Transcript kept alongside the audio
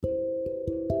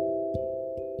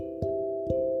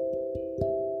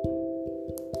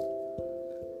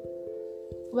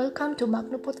Welcome to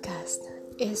Magno Podcast.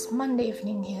 It's Monday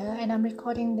evening here and I'm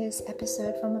recording this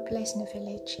episode from a place in the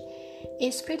village.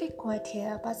 It's pretty quiet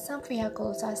here, but some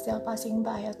vehicles are still passing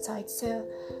by outside, so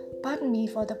pardon me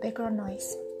for the background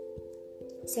noise.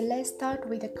 So let's start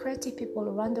with the creative people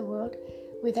around the world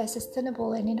with their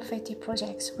sustainable and innovative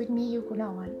projects with me, Yu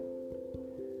Gunawan.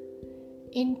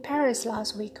 In Paris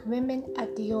last week, women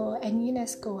at Dior and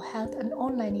UNESCO held an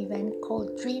online event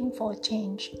called Dream for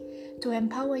Change to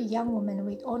empower young women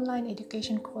with online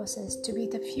education courses to be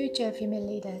the future female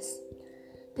leaders.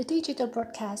 The digital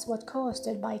broadcast was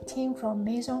co-hosted by a team from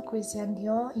Maison Christian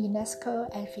Dior, UNESCO,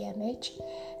 and VMH,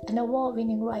 an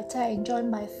award-winning writer and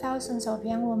joined by thousands of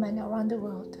young women around the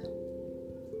world.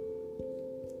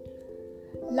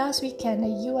 Last weekend, a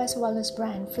US wellness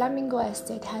brand, Flamingo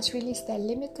Estate, has released their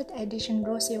limited edition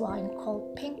rosé wine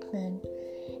called Pink Moon.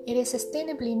 It is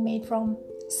sustainably made from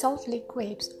Salt Lake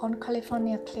grapes on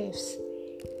California cliffs.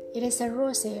 It is a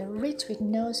rosé rich with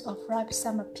notes of ripe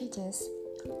summer peaches,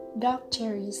 dark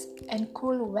cherries, and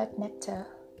cool wet nectar.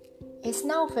 It's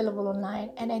now available online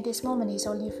and at this moment is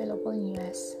only available in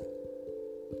US.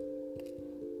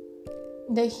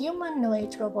 The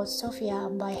humanoid robot Sophia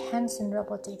by Hanson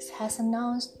Robotics has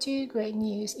announced two great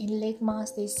news in late March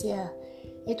this year.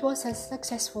 It was a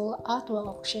successful outdoor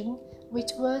auction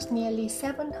which was nearly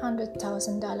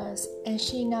 $700,000, and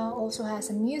she now also has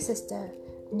a new sister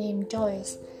named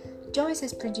Joyce. Joyce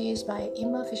is produced by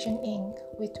Immervision Inc.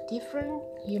 with different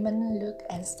human look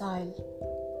and style.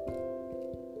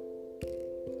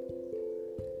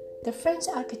 The French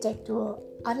architect duo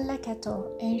Anne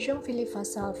Lacatau and Jean-Philippe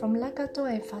Vassal from Lacatau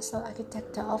and Vassal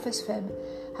Architecture office firm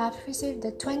have received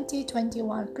the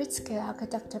 2021 Pritzker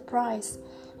Architecture Prize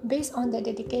based on their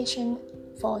dedication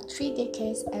for 3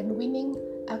 decades and winning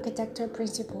architecture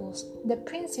principles. The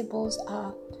principles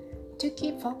are to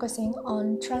keep focusing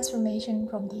on transformation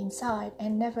from the inside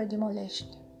and never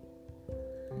demolished.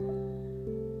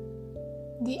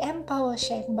 The Empower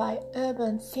Shack by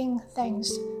Urban Think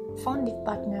Tank's founding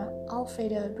partner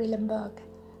Alfredo Brillenberg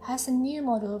has a new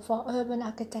model for urban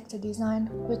architecture design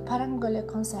with Parangole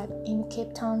concept in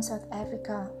Cape Town, South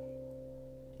Africa.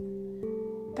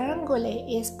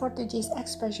 Parangole is Portuguese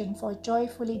expression for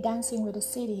joyfully dancing with a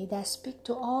city that speaks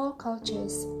to all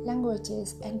cultures,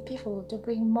 languages, and people to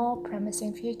bring more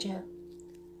promising future.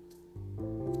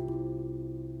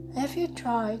 Have you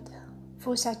tried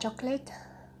Fusa chocolate?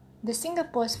 The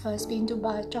Singapore's first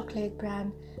bean-to-bar chocolate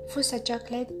brand, Fusa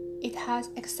Chocolate, it has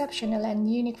exceptional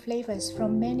and unique flavors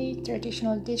from many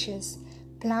traditional dishes,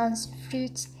 plants,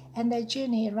 fruits, and their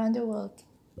journey around the world,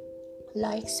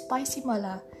 like spicy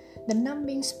mala, the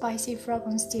numbing spicy frog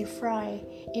on stir fry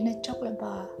in a chocolate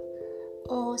bar,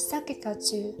 or sake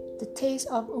katsu, the taste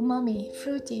of umami,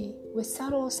 fruity with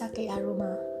subtle sake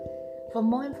aroma. For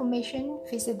more information,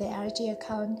 visit the IG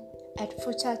account at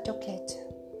Fusa Chocolate.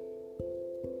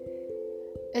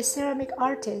 A ceramic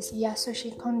artist,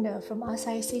 Yasushi Kondo from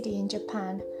Asahi City in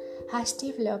Japan, has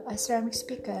developed a ceramic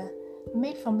speaker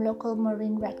made from local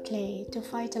marine red clay to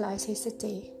vitalize his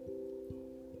city.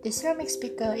 The ceramic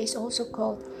speaker is also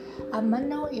called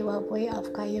Amano Iwabwe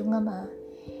of Kayungama,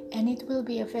 and it will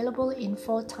be available in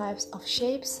 4 types of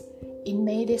shapes in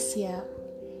May this year.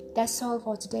 That's all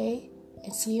for today,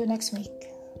 and see you next week.